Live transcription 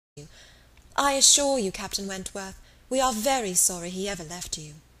I assure you, Captain Wentworth, we are very sorry he ever left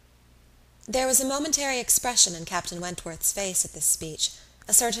you." There was a momentary expression in Captain Wentworth's face at this speech,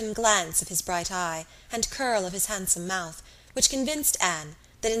 a certain glance of his bright eye, and curl of his handsome mouth, which convinced Anne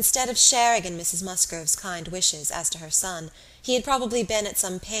that instead of sharing in Mrs. Musgrove's kind wishes as to her son, he had probably been at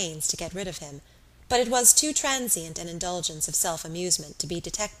some pains to get rid of him, but it was too transient an indulgence of self-amusement to be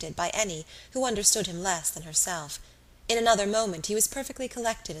detected by any who understood him less than herself. In another moment he was perfectly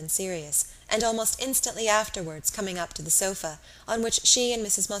collected and serious, and almost instantly afterwards coming up to the sofa on which she and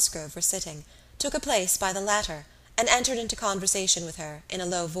Mrs. Musgrove were sitting, took a place by the latter, and entered into conversation with her, in a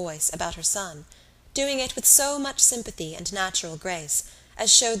low voice, about her son, doing it with so much sympathy and natural grace,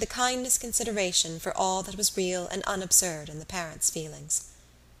 as showed the kindest consideration for all that was real and unabsurd in the parent's feelings.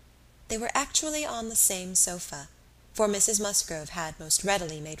 They were actually on the same sofa, for Mrs. Musgrove had most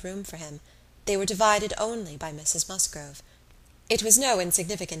readily made room for him. They were divided only by Mrs. Musgrove. It was no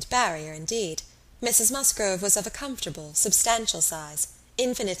insignificant barrier, indeed. Mrs. Musgrove was of a comfortable, substantial size,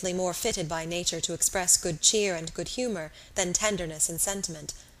 infinitely more fitted by nature to express good cheer and good humour than tenderness and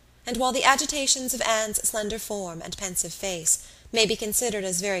sentiment, and while the agitations of Anne's slender form and pensive face may be considered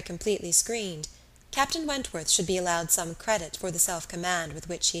as very completely screened, Captain Wentworth should be allowed some credit for the self-command with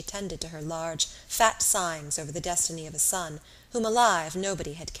which he attended to her large, fat sighings over the destiny of a son, whom alive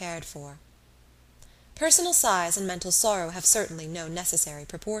nobody had cared for. Personal size and mental sorrow have certainly no necessary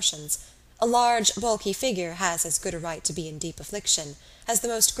proportions. A large, bulky figure has as good a right to be in deep affliction as the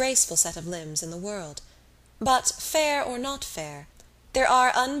most graceful set of limbs in the world. But, fair or not fair, there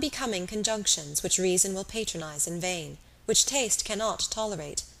are unbecoming conjunctions which reason will patronize in vain, which taste cannot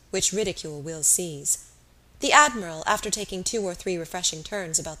tolerate, which ridicule will seize. The Admiral, after taking 2 or 3 refreshing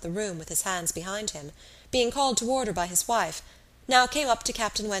turns about the room with his hands behind him, being called to order by his wife, now came up to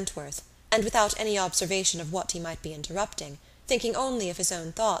Captain Wentworth, and without any observation of what he might be interrupting, thinking only of his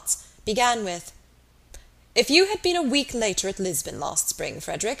own thoughts, began with, "If you had been a week later at Lisbon last spring,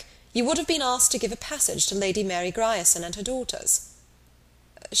 Frederick, you would have been asked to give a passage to Lady Mary Grierson and her daughters."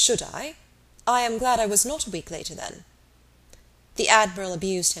 "Should I? I am glad I was not a week later, then." The Admiral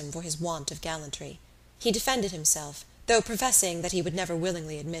abused him for his want of gallantry. He defended himself, though professing that he would never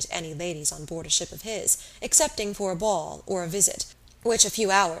willingly admit any ladies on board a ship of his, excepting for a ball or a visit, which a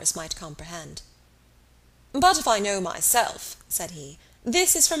few hours might comprehend. "But if I know myself," said he,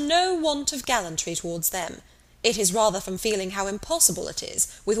 "this is from no want of gallantry towards them. It is rather from feeling how impossible it is,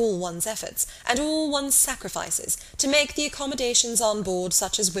 with all one's efforts, and all one's sacrifices, to make the accommodations on board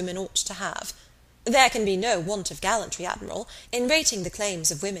such as women ought to have. There can be no want of gallantry, Admiral, in rating the claims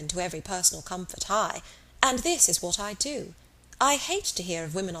of women to every personal comfort high, and this is what I do. I hate to hear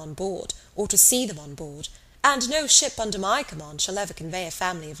of women on board, or to see them on board, and no ship under my command shall ever convey a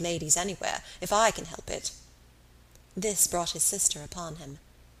family of ladies anywhere, if I can help it." This brought his sister upon him.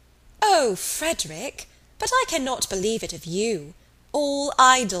 "Oh, Frederick, but I cannot believe it of you. All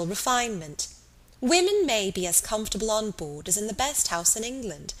idle refinement. Women may be as comfortable on board as in the best house in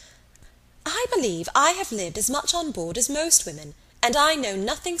England. I believe I have lived as much on board as most women, and I know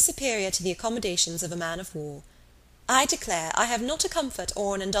nothing superior to the accommodations of a man of war. I declare I have not a comfort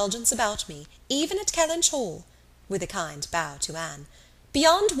or an indulgence about me, even at Kellynch Hall," with a kind bow to Anne,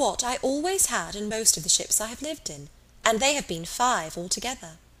 "beyond what I always had in most of the ships I have lived in, and they have been 5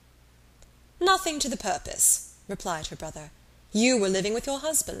 altogether." "Nothing to the purpose," replied her brother. "You were living with your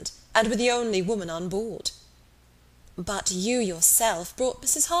husband, and were the only woman on board." "But you yourself brought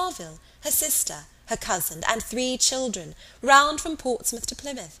Mrs. Harville, her sister, her cousin, and 3 children, round from Portsmouth to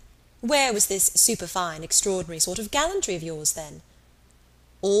Plymouth. Where was this superfine, extraordinary sort of gallantry of yours, then?"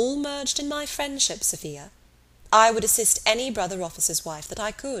 "All merged in my friendship, Sophia. I would assist any brother officer's wife that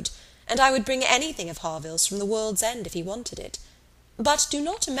I could, and I would bring anything of Harville's from the world's end if he wanted it. But do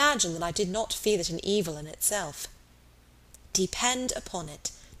not imagine that I did not feel it an evil in itself." "Depend upon it,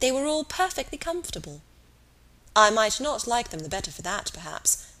 they were all perfectly comfortable." "I might not like them the better for that,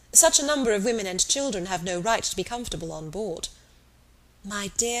 perhaps. Such a number of women and children have no right to be comfortable on board."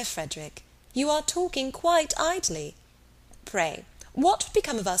 "My dear Frederick, you are talking quite idly. Pray, what would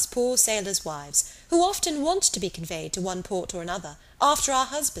become of us poor sailors' wives, who often want to be conveyed to one port or another, after our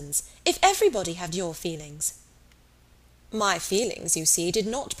husbands, if everybody had your feelings?" "My feelings, you see, did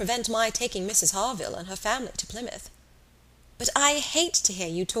not prevent my taking Mrs. Harville and her family to Plymouth." "But I hate to hear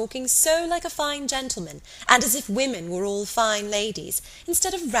you talking so like a fine gentleman, and as if women were all fine ladies,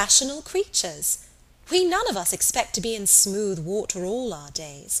 instead of rational creatures. We none of us expect to be in smooth water all our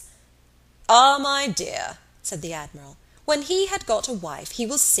days." "Ah, my dear," said the Admiral, "when he had got a wife he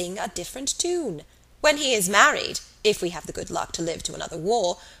will sing a different tune. When he is married if we have the good luck to live to another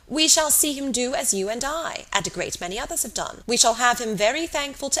war, we shall see him do as you and I, and a great many others have done. We shall have him very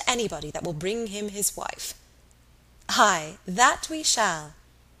thankful to anybody that will bring him his wife." "Ay, that we shall."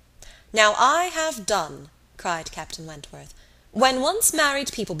 "Now I have done," cried Captain Wentworth. "When once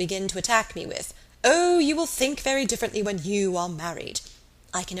married people begin to attack me with, 'Oh, you will think very differently when you are married,'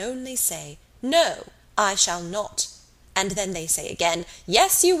 I can only say, 'No, I shall not.' And then they say again,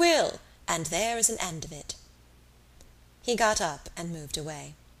 'Yes, you will,' and there is an end of it." He got up and moved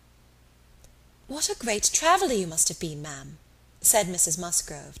away. "What a great traveller you must have been, ma'am," said Mrs.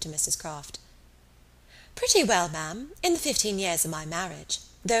 Musgrove to Mrs. Croft. "Pretty well, ma'am, in the 15 years of my marriage,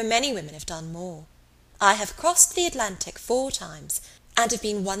 though many women have done more. I have crossed the Atlantic 4 times, and have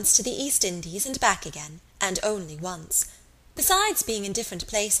been once to the East Indies and back again, and only once, besides being in different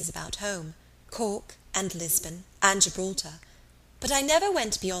places about home, Cork and Lisbon and Gibraltar. But I never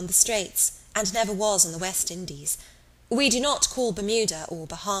went beyond the Straits, and never was in the West Indies. We do not call Bermuda or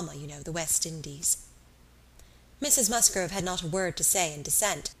Bahama, you know, the West Indies." Mrs. Musgrove had not a word to say in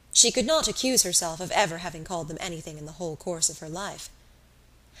dissent. She could not accuse herself of ever having called them anything in the whole course of her life.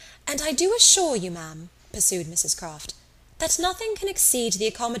 "And I do assure you, ma'am," pursued Mrs. Croft, "that nothing can exceed the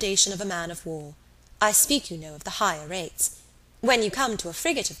accommodation of a man of war. I speak, you know, of the higher rates. When you come to a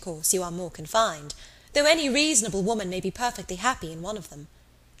frigate, of course, you are more confined, though any reasonable woman may be perfectly happy in one of them.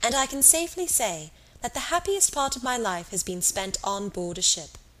 And I can safely say that the happiest part of my life has been spent on board a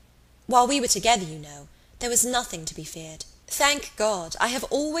ship. While we were together, you know, there was nothing to be feared. Thank God, I have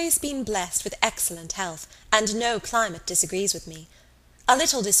always been blessed with excellent health, and no climate disagrees with me. A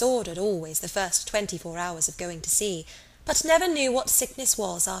little disordered always the first 24 hours of going to sea, but never knew what sickness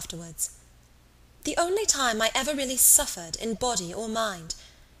was afterwards. The only time I ever really suffered in body or mind,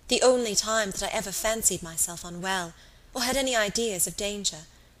 the only time that I ever fancied myself unwell, or had any ideas of danger,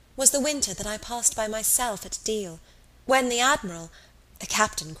 was the winter that I passed by myself at Deal, when the Admiral,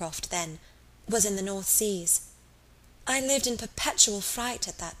 Captain Croft then, was in the North Seas. I lived in perpetual fright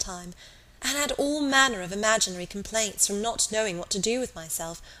at that time, and had all manner of imaginary complaints from not knowing what to do with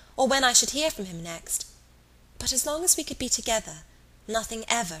myself, or when I should hear from him next. But as long as we could be together, nothing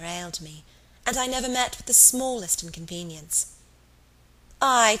ever ailed me, and I never met with the smallest inconvenience."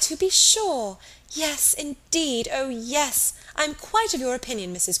 "Ay, to be sure! Yes, indeed, oh yes! I am quite of your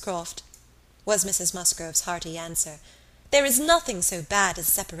opinion, Mrs. Croft," was Mrs. Musgrove's hearty answer. "There is nothing so bad as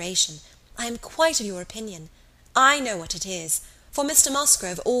separation. I am quite of your opinion. I know what it is, for Mr.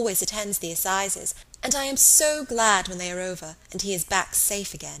 Musgrove always attends the assizes, and I am so glad when they are over, and he is back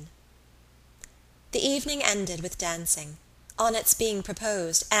safe again." The evening ended with dancing. On its being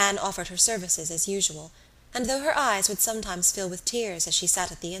proposed, Anne offered her services as usual, and though her eyes would sometimes fill with tears as she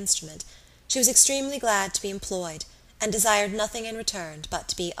sat at the instrument, she was extremely glad to be employed, and desired nothing in return but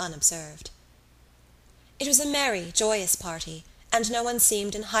to be unobserved. It was a merry, joyous party, and no one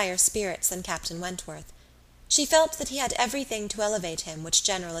seemed in higher spirits than Captain Wentworth. She felt that he had everything to elevate him which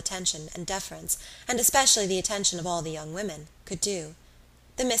general attention and deference, and especially the attention of all the young women, could do.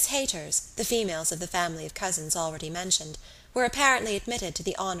 The Miss Hayters, the females of the family of cousins already mentioned, were apparently admitted to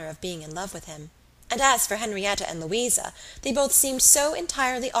the honour of being in love with him, and as for Henrietta and Louisa, they both seemed so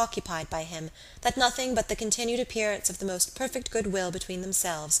entirely occupied by him that nothing but the continued appearance of the most perfect goodwill between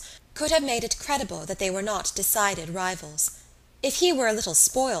themselves could have made it credible that they were not decided rivals. If he were a little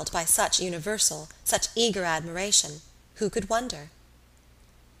spoiled by such universal, such eager admiration, who could wonder?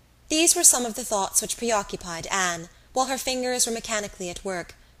 These were some of the thoughts which preoccupied Anne, while her fingers were mechanically at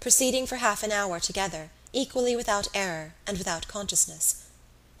work, proceeding for half an hour together, equally without error and without consciousness.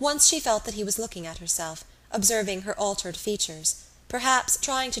 Once she felt that he was looking at herself, observing her altered features, perhaps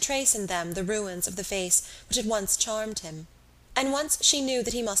trying to trace in them the ruins of the face which had once charmed him. And once she knew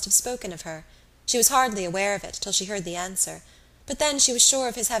that he must have spoken of her. She was hardly aware of it till she heard the answer, but then she was sure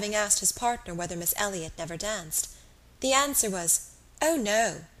of his having asked his partner whether Miss Elliot never danced. The answer was, "Oh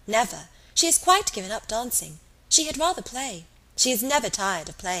no, never. She has quite given up dancing. She had rather play. She is never tired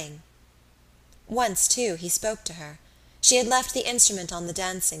of playing." Once, too, he spoke to her. She had left the instrument on the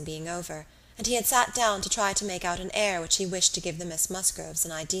dancing being over, and he had sat down to try to make out an air which he wished to give the Miss Musgroves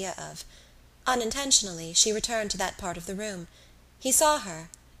an idea of. Unintentionally, she returned to that part of the room. He saw her,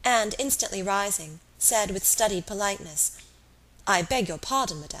 and, instantly rising, said with studied politeness, "I beg your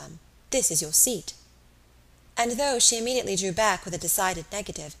pardon, madame. This is your seat." And though she immediately drew back with a decided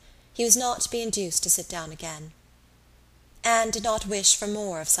negative, he was not to be induced to sit down again. Anne did not wish for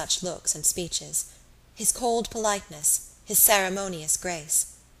more of such looks and speeches. His cold politeness, his ceremonious grace,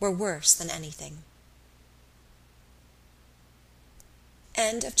 were worse than anything.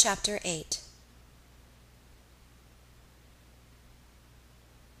 End of chapter 8.